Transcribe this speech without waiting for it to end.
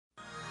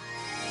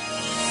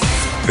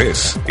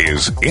This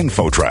is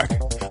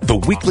InfoTrack, the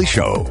weekly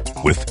show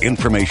with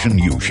information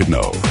you should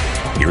know.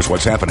 Here's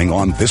what's happening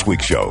on this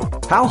week's show.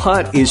 How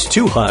hot is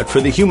too hot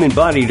for the human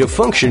body to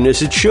function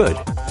as it should?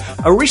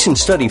 A recent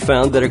study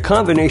found that a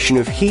combination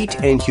of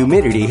heat and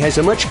humidity has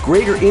a much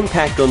greater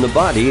impact on the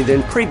body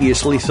than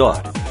previously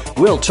thought.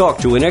 We'll talk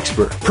to an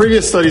expert.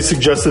 Previous studies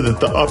suggested that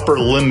the upper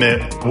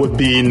limit would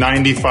be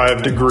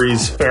 95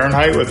 degrees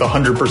Fahrenheit with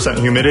 100%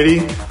 humidity,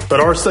 but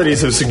our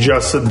studies have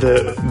suggested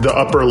that the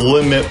upper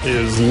limit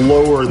is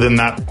lower than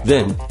that.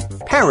 Then,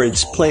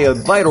 parents play a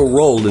vital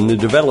role in the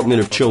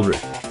development of children.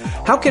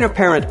 How can a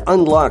parent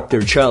unlock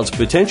their child's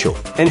potential?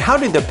 And how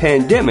did the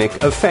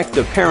pandemic affect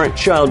the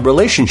parent-child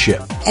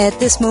relationship? At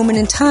this moment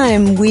in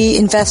time, we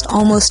invest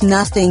almost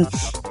nothing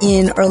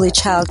in early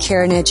child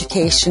care and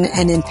education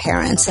and in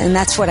parents, and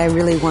that's what I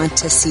really want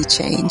to see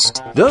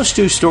changed. Those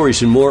two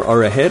stories and more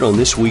are ahead on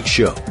this week's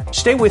show.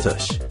 Stay with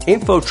us.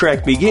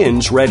 InfoTrack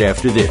begins right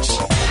after this.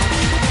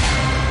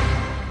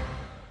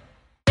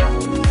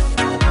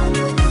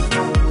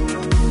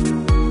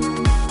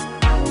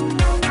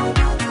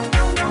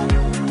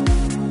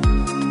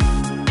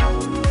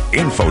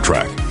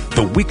 InfoTrack,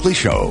 the weekly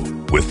show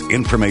with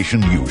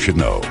information you should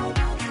know.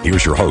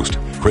 Here's your host,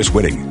 Chris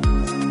Whitting.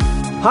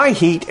 High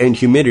heat and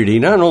humidity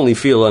not only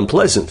feel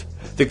unpleasant,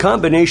 the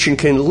combination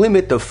can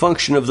limit the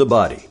function of the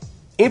body.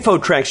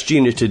 InfoTrack's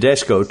Gina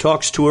Tedesco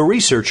talks to a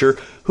researcher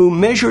who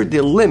measured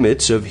the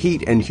limits of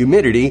heat and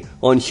humidity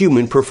on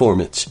human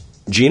performance.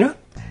 Gina?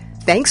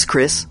 Thanks,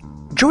 Chris.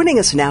 Joining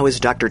us now is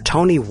Dr.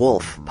 Tony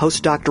Wolff,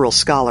 postdoctoral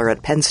scholar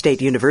at Penn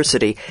State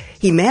University.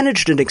 He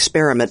managed an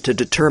experiment to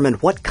determine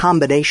what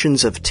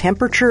combinations of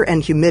temperature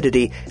and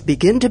humidity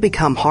begin to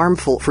become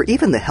harmful for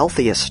even the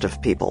healthiest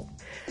of people.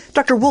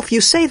 Dr. Wolff,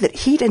 you say that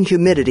heat and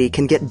humidity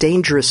can get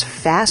dangerous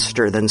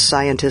faster than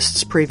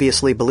scientists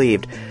previously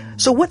believed.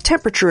 So what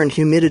temperature and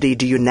humidity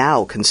do you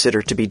now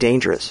consider to be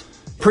dangerous?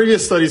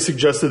 Previous studies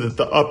suggested that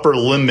the upper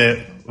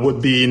limit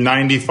would be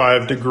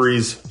 95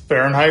 degrees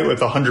Fahrenheit with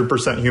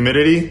 100%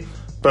 humidity.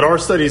 But our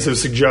studies have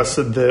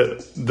suggested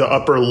that the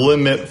upper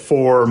limit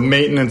for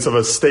maintenance of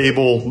a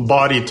stable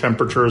body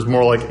temperature is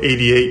more like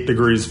 88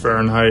 degrees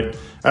Fahrenheit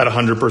at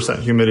 100%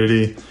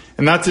 humidity.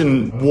 And that's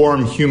in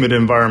warm, humid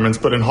environments,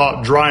 but in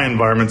hot, dry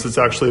environments, it's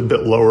actually a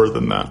bit lower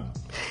than that.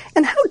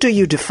 And how do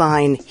you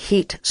define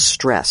heat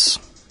stress?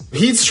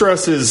 Heat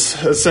stress is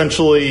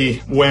essentially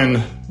when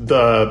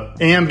the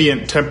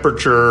ambient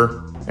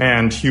temperature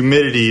and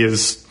humidity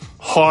is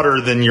hotter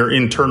than your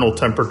internal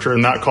temperature,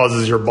 and that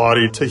causes your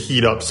body to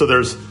heat up. So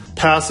there's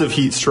passive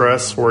heat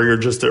stress where you're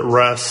just at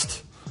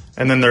rest,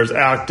 and then there's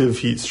active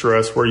heat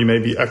stress where you may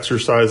be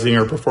exercising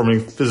or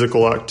performing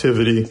physical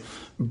activity,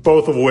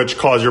 both of which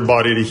cause your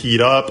body to heat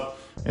up,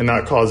 and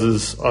that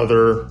causes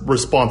other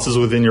responses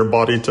within your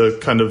body to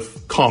kind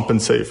of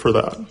compensate for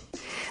that.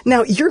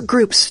 Now, your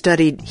group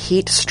studied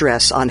heat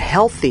stress on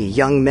healthy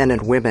young men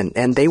and women,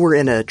 and they were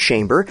in a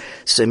chamber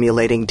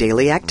simulating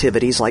daily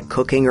activities like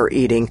cooking or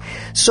eating.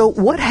 So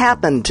what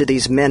happened to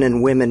these men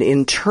and women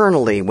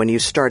internally when you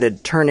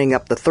started turning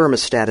up the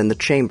thermostat in the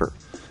chamber?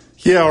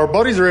 Yeah, our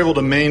bodies are able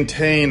to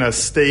maintain a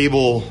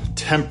stable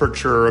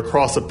temperature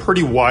across a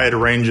pretty wide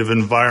range of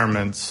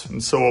environments.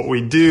 And so what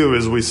we do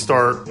is we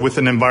start with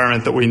an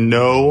environment that we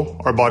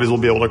know our bodies will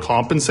be able to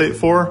compensate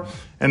for,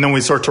 and then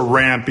we start to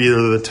ramp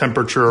either the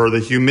temperature or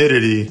the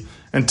humidity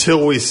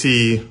until we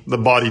see the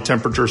body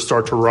temperature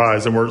start to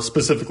rise. And we're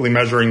specifically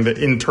measuring the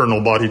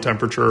internal body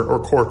temperature or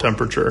core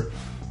temperature.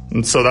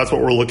 And so that's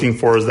what we're looking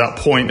for, is that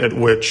point at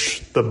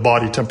which the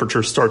body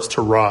temperature starts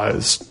to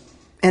rise.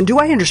 And do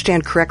I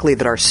understand correctly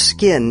that our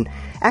skin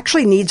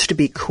actually needs to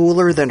be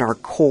cooler than our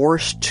core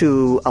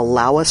to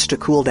allow us to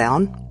cool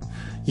down?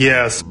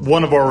 Yes.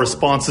 One of our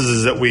responses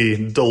is that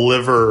we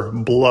deliver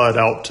blood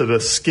out to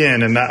the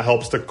skin, and that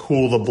helps to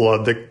cool the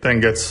blood that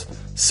then gets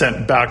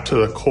sent back to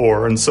the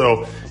core. And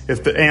so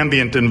if the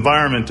ambient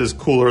environment is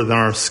cooler than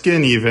our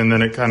skin even,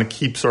 then it kind of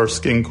keeps our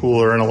skin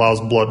cooler and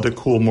allows blood to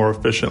cool more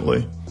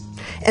efficiently.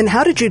 And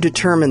how did you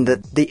determine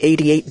that the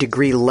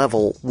 88-degree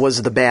level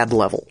was the bad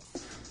level?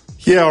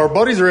 Yeah, our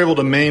bodies are able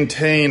to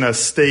maintain a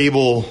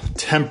stable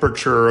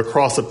temperature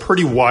across a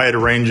pretty wide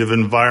range of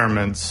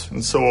environments.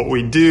 And so what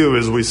we do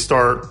is we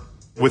start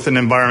with an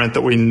environment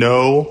that we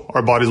know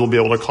our bodies will be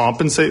able to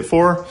compensate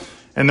for,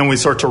 and then we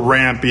start to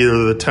ramp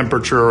either the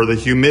temperature or the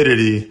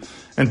humidity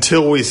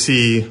until we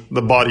see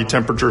the body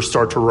temperature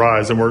start to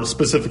rise. And we're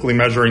specifically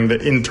measuring the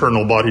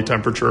internal body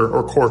temperature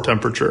or core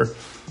temperature.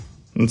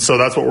 And so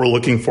that's what we're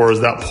looking for,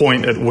 is that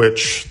point at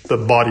which the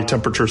body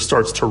temperature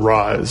starts to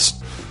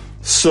rise.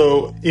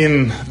 So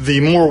in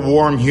the more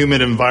warm,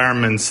 humid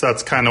environments,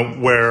 that's kind of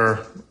where,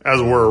 as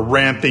we're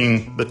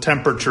ramping the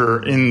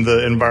temperature in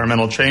the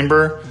environmental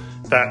chamber,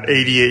 that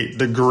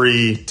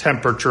 88-degree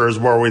temperature is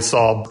where we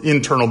saw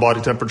internal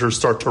body temperatures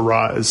start to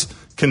rise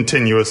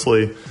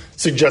continuously,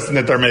 suggesting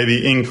that there may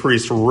be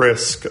increased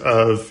risk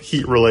of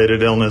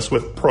heat-related illness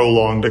with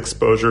prolonged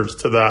exposures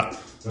to that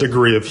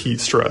degree of heat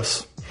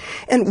stress.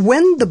 And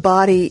when the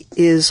body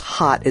is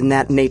hot in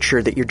that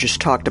nature that you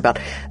just talked about,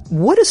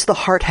 what does the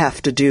heart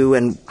have to do,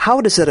 and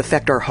how does it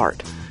affect our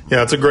heart?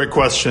 Yeah, it's a great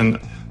question.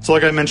 So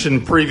like I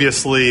mentioned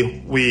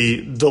previously,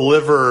 we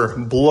deliver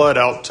blood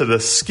out to the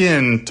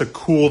skin to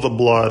cool the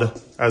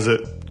blood as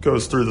it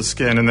goes through the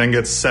skin and then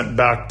gets sent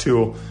back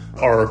to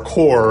our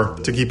core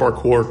to keep our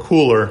core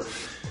cooler.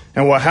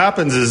 And what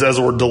happens is as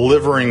we're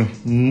delivering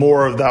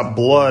more of that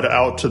blood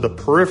out to the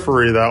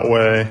periphery that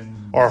way,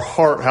 our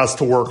heart has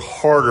to work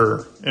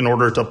harder in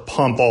order to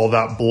pump all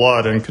that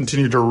blood and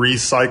continue to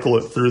recycle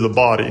it through the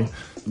body.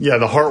 Yeah,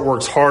 the heart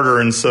works harder,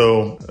 and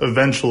so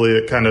eventually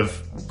it kind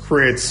of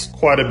creates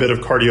quite a bit of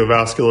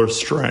cardiovascular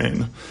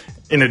strain.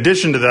 In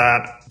addition to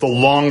that, the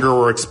longer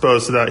we're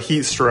exposed to that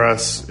heat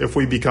stress, if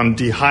we become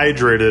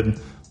dehydrated,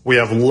 we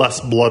have less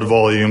blood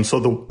volume, so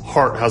the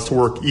heart has to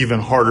work even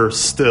harder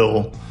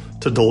still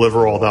to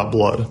deliver all that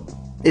blood.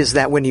 Is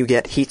that when you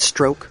get heat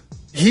stroke?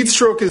 Heat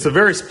stroke is a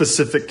very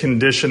specific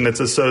condition that's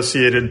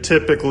associated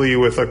typically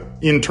with an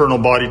internal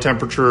body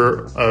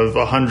temperature of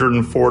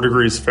 104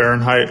 degrees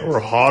Fahrenheit or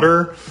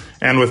hotter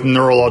and with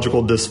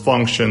neurological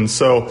dysfunction.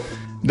 So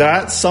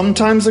that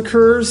sometimes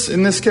occurs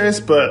in this case,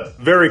 but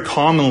very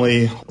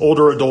commonly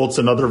older adults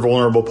and other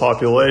vulnerable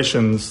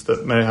populations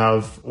that may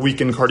have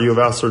weakened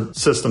cardiovascular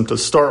system to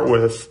start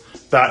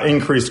with, that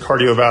increased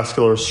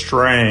cardiovascular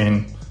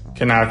strain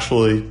can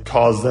actually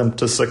cause them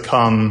to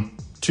succumb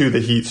to the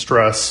heat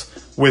stress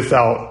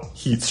without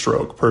heat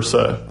stroke per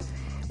se.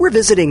 We're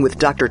visiting with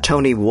Dr.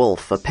 Tony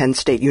Wolff, a Penn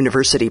State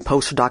University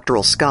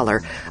postdoctoral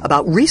scholar,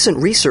 about recent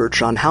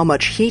research on how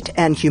much heat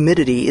and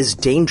humidity is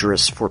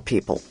dangerous for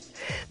people.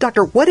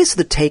 Doctor, what is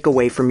the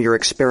takeaway from your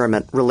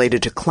experiment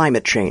related to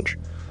climate change?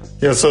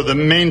 Yeah, so the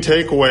main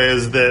takeaway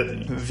is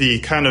that the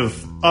kind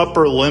of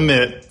upper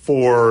limit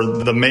for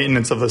the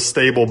maintenance of a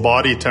stable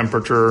body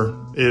temperature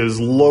is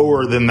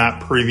lower than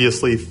that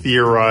previously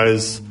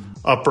theorized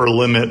upper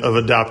limit of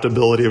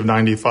adaptability of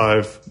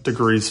 95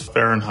 degrees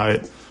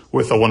Fahrenheit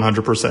with a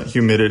 100%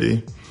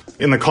 humidity.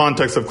 In the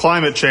context of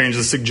climate change,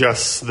 it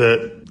suggests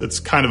that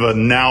it's kind of a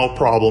now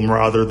problem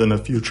rather than a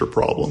future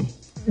problem.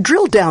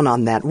 Drill down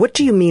on that. What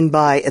do you mean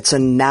by it's a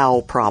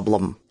now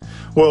problem?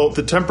 Well,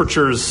 the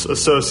temperatures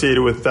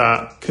associated with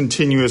that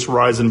continuous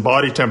rise in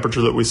body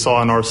temperature that we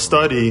saw in our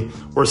study,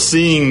 we're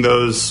seeing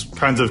those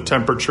kinds of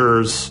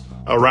temperatures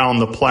around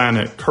the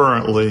planet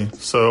currently.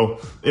 So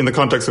in the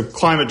context of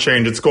climate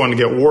change, it's going to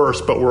get worse,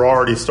 but we're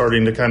already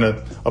starting to kind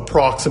of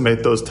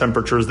approximate those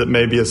temperatures that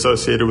may be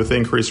associated with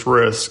increased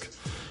risk.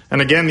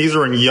 And again, these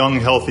are in young,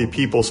 healthy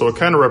people, so it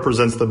kind of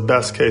represents the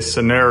best case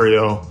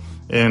scenario.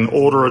 In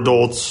older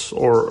adults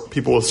or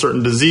people with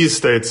certain disease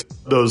states,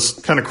 those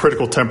kind of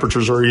critical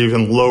temperatures are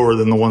even lower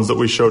than the ones that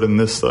we showed in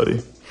this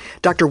study.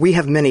 Doctor, we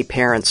have many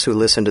parents who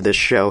listen to this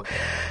show.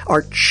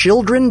 Are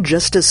children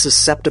just as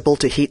susceptible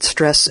to heat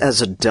stress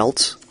as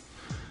adults?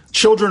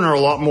 Children are a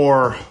lot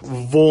more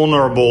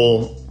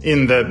vulnerable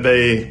in that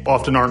they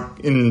often aren't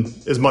in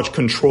as much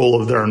control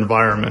of their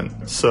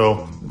environment.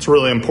 So it's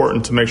really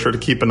important to make sure to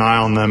keep an eye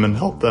on them and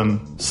help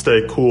them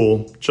stay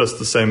cool, just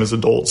the same as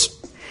adults.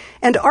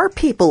 And are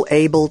people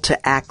able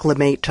to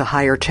acclimate to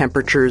higher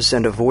temperatures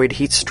and avoid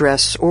heat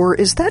stress, or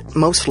is that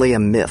mostly a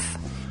myth?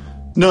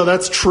 No,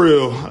 that's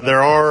true.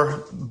 There are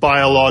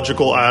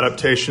biological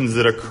adaptations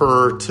that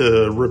occur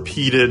to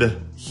repeated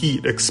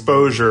heat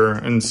exposure.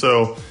 And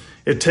so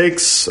it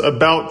takes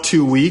about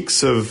 2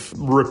 weeks of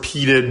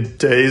repeated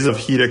days of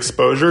heat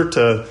exposure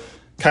to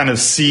kind of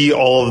see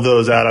all of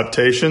those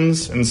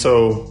adaptations. And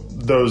so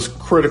those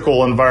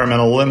critical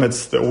environmental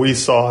limits that we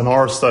saw in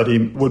our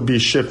study would be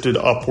shifted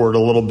upward a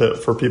little bit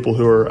for people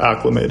who are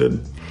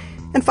acclimated.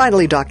 And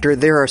finally, Doctor,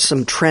 there are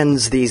some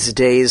trends these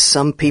days.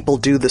 Some people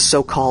do the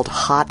so-called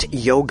hot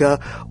yoga,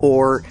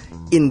 or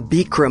in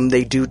Bikram,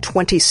 they do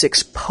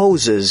 26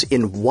 poses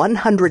in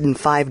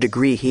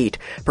 105-degree heat,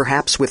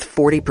 perhaps with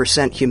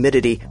 40%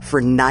 humidity,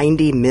 for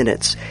 90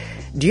 minutes.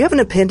 Do you have an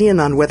opinion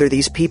on whether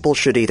these people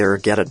should either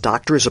get a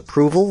doctor's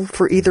approval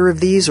for either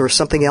of these or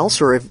something else,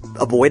 or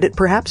avoid it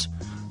perhaps?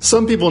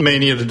 Some people may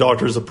need a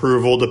doctor's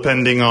approval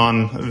depending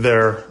on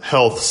their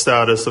health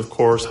status, of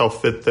course, how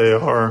fit they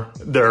are,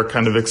 their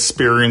kind of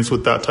experience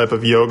with that type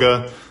of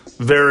yoga.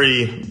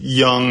 Very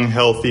young,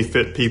 healthy,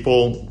 fit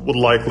people would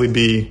likely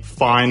be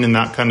fine in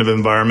that kind of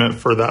environment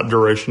for that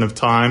duration of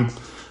time.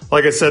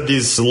 Like I said,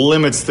 these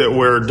limits that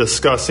we're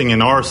discussing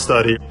in our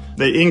study,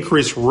 they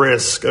increase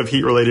risk of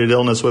heat-related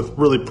illness with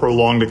really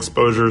prolonged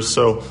exposures,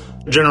 so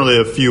generally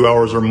a few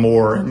hours or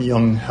more in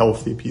young,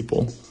 healthy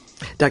people.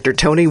 Dr.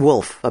 Tony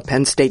Wolff of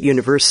Penn State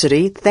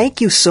University,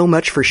 thank you so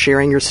much for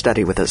sharing your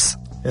study with us.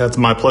 Yeah, it's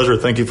my pleasure.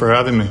 Thank you for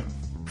having me.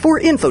 For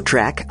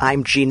InfoTrack,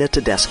 I'm Gina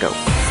Tedesco.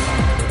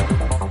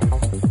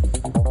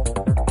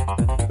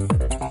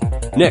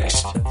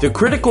 Next, the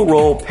critical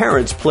role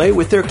parents play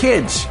with their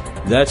kids.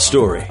 That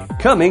story,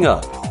 coming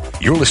up.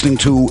 You're listening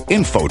to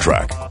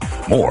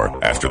InfoTrack.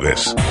 More after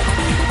this.